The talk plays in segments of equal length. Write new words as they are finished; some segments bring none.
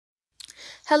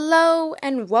Hello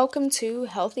and welcome to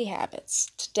Healthy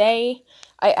Habits. Today,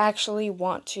 I actually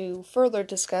want to further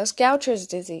discuss Gaucher's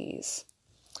disease.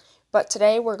 But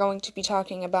today we're going to be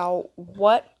talking about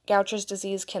what Gaucher's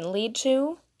disease can lead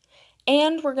to,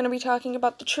 and we're going to be talking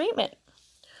about the treatment.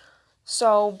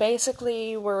 So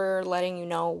basically, we're letting you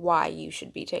know why you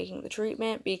should be taking the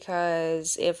treatment,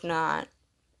 because if not,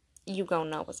 you don't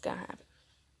know what's going to happen.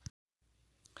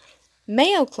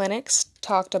 Mayo Clinics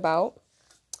talked about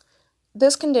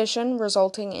this condition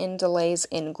resulting in delays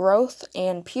in growth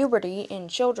and puberty in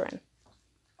children,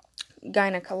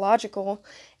 gynecological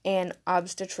and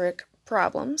obstetric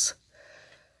problems,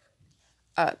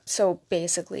 so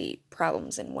basically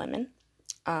problems in women.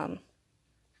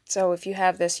 So if you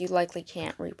have this, you likely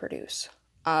can't reproduce.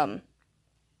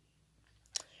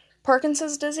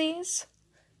 Parkinson's disease.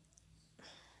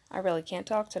 I really can't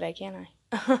talk today, can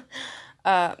I?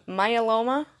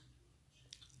 Myeloma,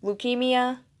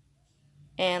 leukemia,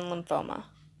 and lymphoma.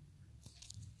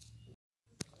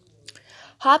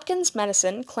 Hopkins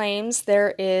medicine claims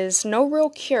there is no real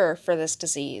cure for this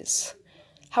disease.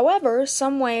 However,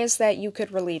 some ways that you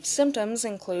could relieve symptoms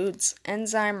includes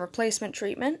enzyme replacement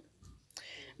treatment,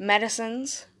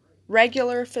 medicines,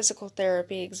 regular physical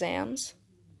exams,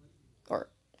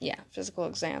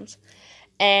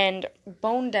 and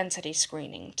bone density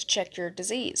screening to check your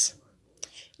disease.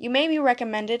 You may be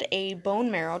recommended a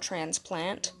bone marrow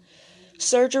transplant,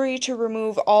 surgery to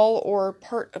remove all or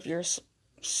part of your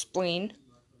spleen,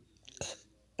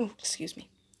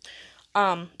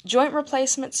 joint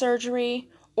replacement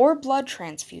surgery, or blood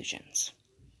transfusions.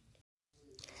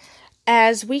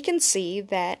 As we can see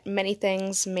that many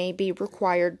things may be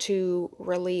required to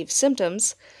relieve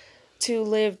symptoms, to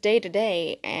live day to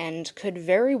day, and could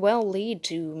very well lead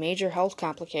to major health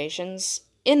complications,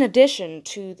 in addition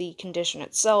to the condition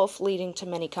itself leading to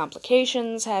many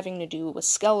complications having to do with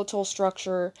skeletal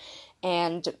structure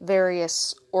and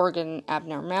various organ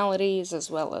abnormalities,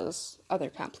 as well as other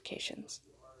complications.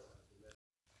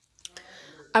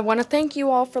 I want to thank you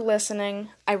all for listening.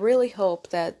 I really hope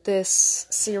that this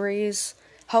series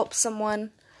helps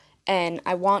someone, and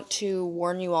I want to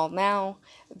warn you all now,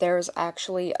 there's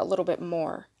actually a little bit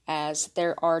more, as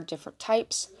there are different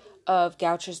types of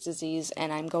Gaucher's disease,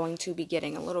 and I'm going to be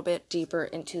getting a little bit deeper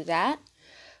into that.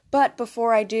 But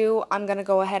before I do, I'm going to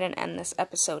go ahead and end this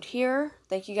episode here.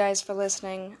 Thank you guys for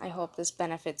listening. I hope this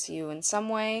benefits you in some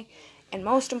way. And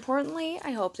most importantly,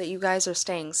 I hope that you guys are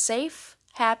staying safe,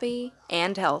 happy,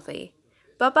 and healthy.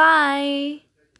 Bye-bye!